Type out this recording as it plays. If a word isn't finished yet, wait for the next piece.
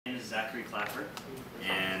Zachary Clapper,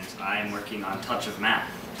 and I'm working on Touch of Math,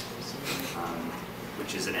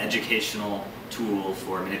 which is an educational tool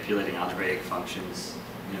for manipulating algebraic functions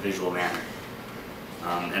in a visual manner.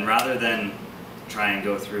 And rather than try and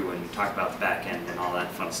go through and talk about the back end and all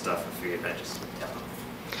that fun stuff, I figured I'd just demo.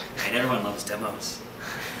 And everyone loves demos.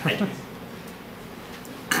 I do.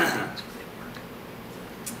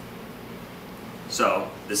 So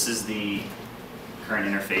this is the current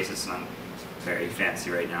interface. It's not very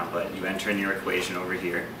fancy right now, but you enter in your equation over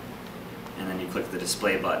here, and then you click the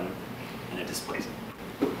display button, and it displays it.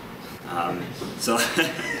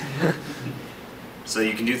 So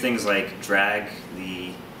you can do things like drag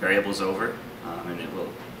the variables over, and it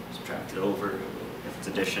will subtract it over if it's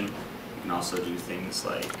addition. You can also do things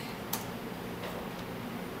like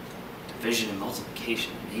division and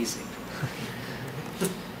multiplication. Amazing.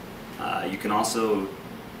 You can also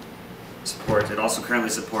support, it also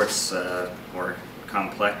currently supports more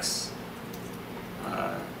complex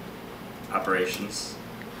operations,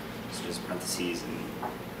 such as parentheses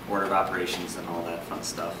and order of operations and all that fun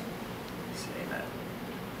stuff. Say that.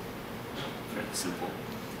 Fairly simple.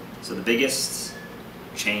 So the biggest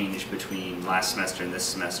change between last semester and this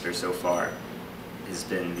semester so far has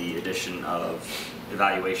been the addition of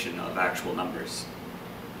evaluation of actual numbers.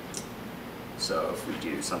 So if we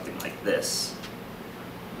do something like this,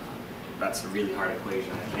 that's a really hard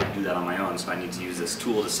equation. I can't do that on my own, so I need to use this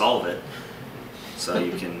tool to solve it. So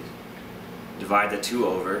you can divide the 2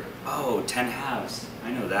 over. Oh, 10 halves.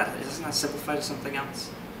 I know that. Doesn't that simplify to something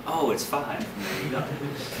else? Oh, it's 5. And there you go.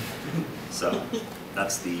 So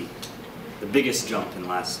that's the biggest jump in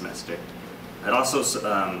last semester. It also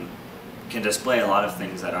can display a lot of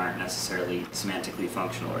things that aren't necessarily semantically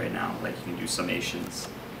functional right now. Like you can do summations.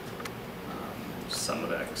 Sum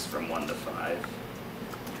of x from 1 to 5.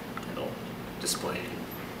 It'll display it.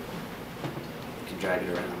 You can drag it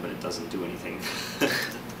around, but it doesn't do anything.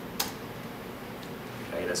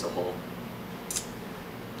 Drag it as a whole.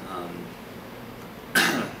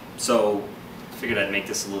 So I figured I'd make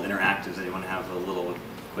this a little interactive. Does anyone have a little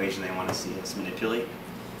equation they want to see us manipulate?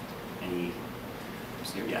 Any?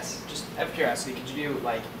 Yes? Just out of curiosity, could you do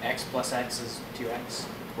like x plus x is 2x?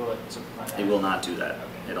 Will it simplify that? It will not do that.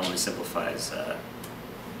 Okay. It only simplifies.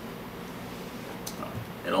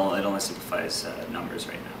 It only simplifies numbers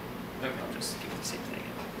right now. Okay. I'll just give it the same thing.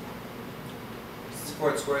 Does it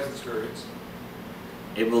support squares and square roots?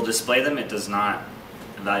 It will display them. It does not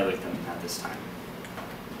evaluate them at this time.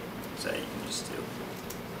 So you can just do.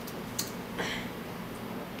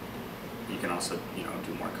 You can also,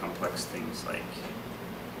 do more complex things like.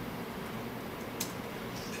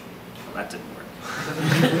 Well, that didn't work.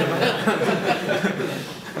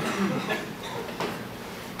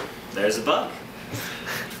 There's a bug.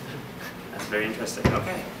 That's very interesting.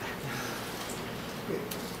 Okay.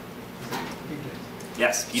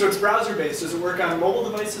 Yes. So it's browser based. Does it work on mobile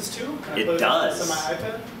devices too? Can I play It does. with this on my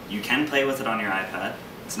iPad? You can play with it on your iPad.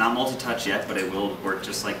 It's not multi-touch yet, but it will work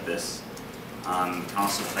just like this. You can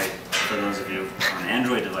also play, for those of you on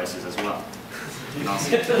Android devices as well. You can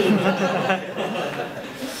also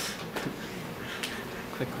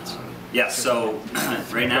yeah, so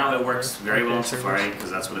right now it works very well in Safari because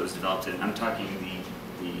that's what it was developed in. I'm talking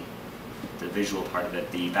the visual part of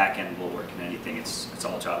it. The back end will work in anything. It's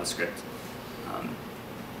all JavaScript.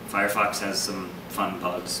 Firefox has some fun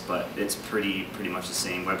bugs, but it's pretty much the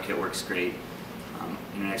same. WebKit works great.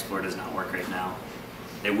 Internet Explorer does not work right now.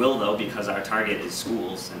 It will though, because our target is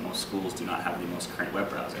schools, and most schools do not have the most current web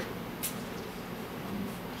browser.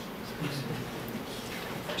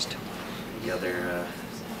 Any other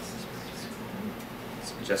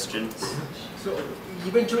suggestions? So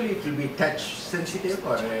eventually it will be touch sensitive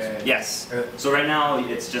or? Yes. So right now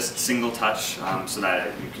it's just single touch, so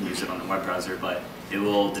that you can use it on the web browser, but it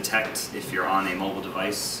will detect if you're on a mobile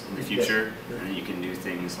device in the future, and then you can do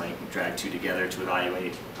things like drag 2 together to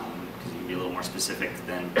evaluate, because you can be a little more specific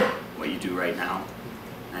than what you do right now,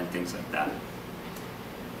 and things like that.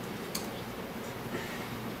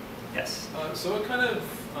 Yes? So what kind of,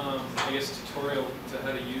 I guess, tutorial to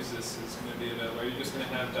how to use this is going to be available? Are you just going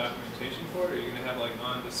to have documentation for it, or are you going to have like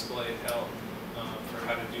on-display help for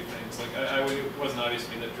how to do things? Like, it wasn't obvious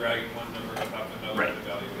to me that dragging one number on top of another Right. would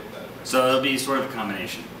evaluate that. So it'll be sort of a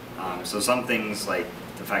combination. So some things, like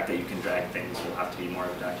the fact that you can drag things, will have to be more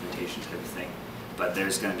of a documentation type of thing. But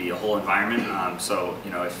there's going to be a whole environment. So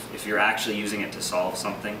if you're actually using it to solve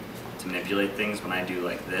something, to manipulate things, when I do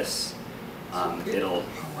like this, it'll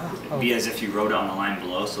be as if you wrote it on the line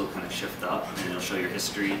below, so it'll kind of shift up, and it'll show your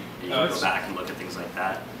history, and you can go back and look at things like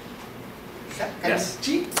that. Can Yes. you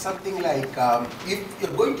cheat something like if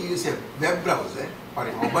you're going to use a web browser or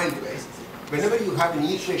a mobile device, whenever you have an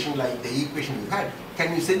equation like the equation you had,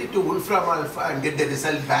 can you send it to Wolfram Alpha and get the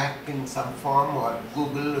result back in some form, or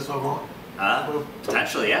Google or so on?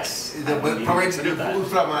 Potentially, yes. The I wouldn't even provides consider that.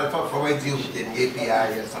 Wolfram Alpha provides you with an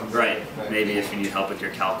API or something. Right. Maybe if you need help with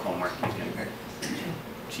your calc homework, you can Okay.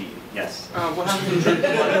 cheat. Yes. What happens?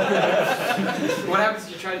 What happens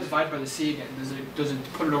if you try to divide by the c again? Does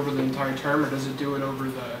it put it over the entire term, or does it do it over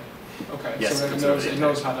the? Okay. Yes, So then it's it over knows the it entire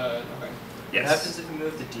knows how to. Okay. What Yes. happens if you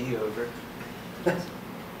move the D over?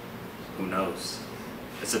 Who knows?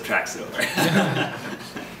 It subtracts it over.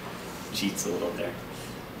 Cheats a little there.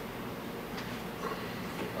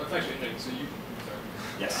 Oh, it's actually, okay, so you, sorry.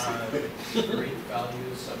 Yes. Rate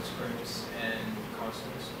values, subscripts, and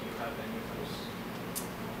constants, do you have any of those?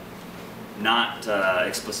 Not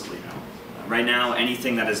explicitly, no. Right now,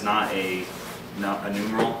 anything that is not a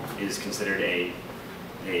numeral is considered a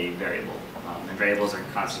variable. And variables and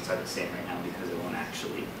constants are the same right now because it won't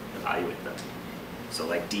actually evaluate them. So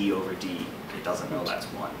like d over d, it doesn't know that's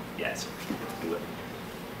 1. Yes, do it.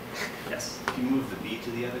 Yes. If you move the b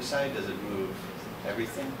to the other side, does it move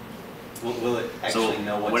everything? Will it actually So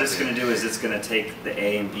know what's what it's there? going to do is it's going to take the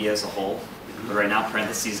a and b as a whole, but right now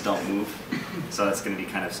parentheses don't move, so it's going to be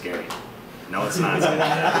kind of scary. No, it's not.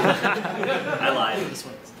 I lied.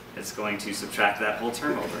 It's going to subtract that whole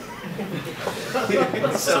term over.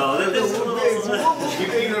 So this is a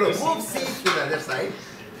little... Move C to the other side.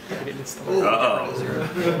 Uh-oh.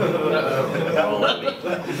 Well, let me.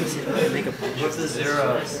 What's the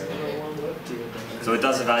zeros? So it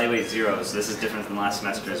does evaluate zeros. This is different than last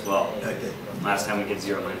semester as well. Okay. Last time we get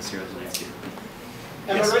 0 minus 0 is minus 2.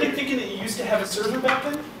 Am I right in thinking that you used to have a server back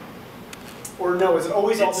then? Or no, has it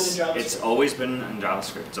always all been in JavaScript? It's always been in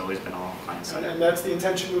JavaScript. It's always been all client-side. And that's the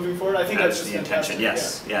intention moving forward? I think that's That's just the intention, fantastic,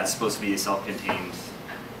 yes. Yeah, it's supposed to be self-contained.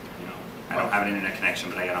 You know, I don't have an internet connection,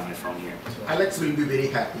 but I got it on my phone here. Alex will be very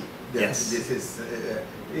happy. that Yes. This is,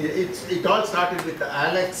 it all started with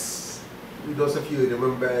Alex. Those of you who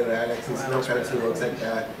remember Alex is now currently works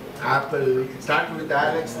at Apple. It started with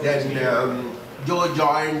Alex, then Joe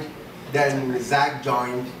joined, then Zach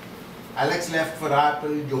joined. Alex left for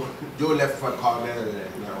Apple, Joe left for Cornell,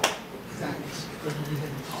 and now Zach.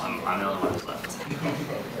 I'm the only one who's left.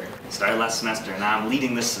 Started last semester, and now I'm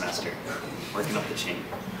leading this semester, working up the chain.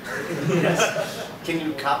 Yes. Can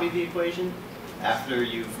you copy the equation after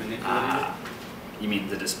you've manipulated it? You mean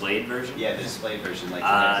the displayed version? Yeah, the displayed version, like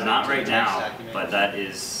Not right now, document. but that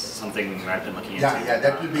is something I've been looking into. Yeah,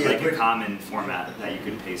 that will be a like a good- common format that you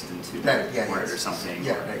could paste into Right, yeah, Word yes. or something.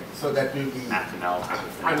 Yeah, right. So that will be MathML type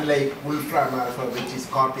of thing. unlike Wolfram Alpha, which is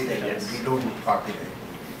copyrighted. Yes. We don't copy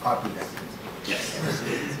that. Yes.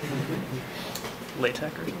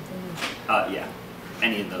 LaTeX or something? Yeah.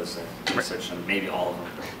 Any of those research them, maybe all of them.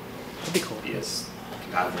 That'd be cool. Be as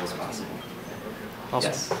compatible as possible.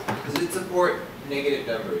 Awesome. Yes. Does it support negative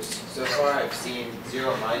numbers? So far I've seen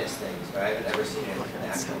 0 minus things, but I haven't ever seen an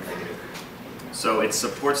actual negative. So it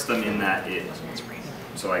supports them in that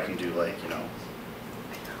so I can do like, you know,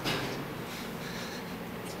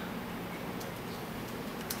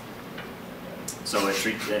 so it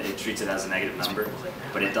treats it as a negative number,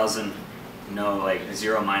 but it doesn't know like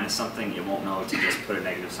 0 minus something, it won't know to just put a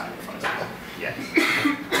negative sign in front of it. Yeah.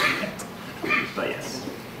 But yes.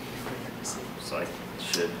 So I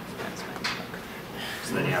should.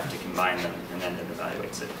 So then you have to combine them and then it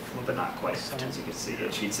evaluates it, but not quite. As you can see,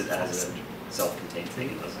 it treats it as a self-contained thing.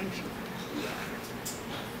 It doesn't. Is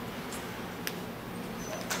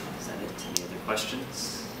that it? Any other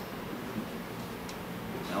questions?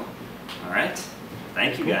 No? All right.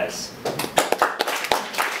 Thank you guys.